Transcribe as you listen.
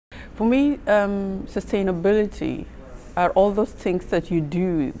For me, sustainability are all those things that you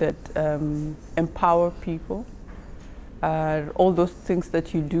do that empower people, all those things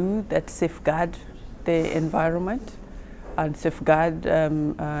that you do that safeguard the environment and safeguard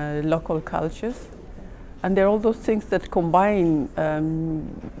local cultures. And there are all those things that combine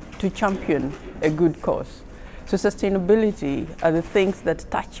to champion a good cause. So sustainability are the things that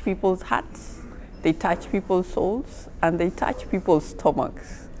touch people's hearts, they touch people's souls, and they touch people's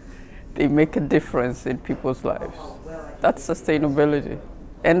stomachs. They make a difference in people's lives. That's sustainability.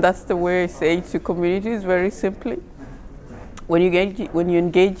 And that's the way I say it to communities very simply. When you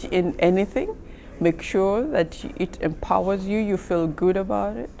engage in anything, make sure that it empowers you, you feel good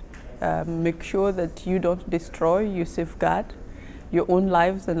about it. Make sure that you don't destroy, you safeguard your own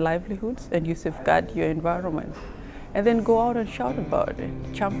lives and livelihoods, and you safeguard your environment. And then go out and shout about it,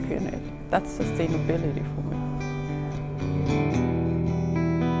 champion it. That's sustainability for me.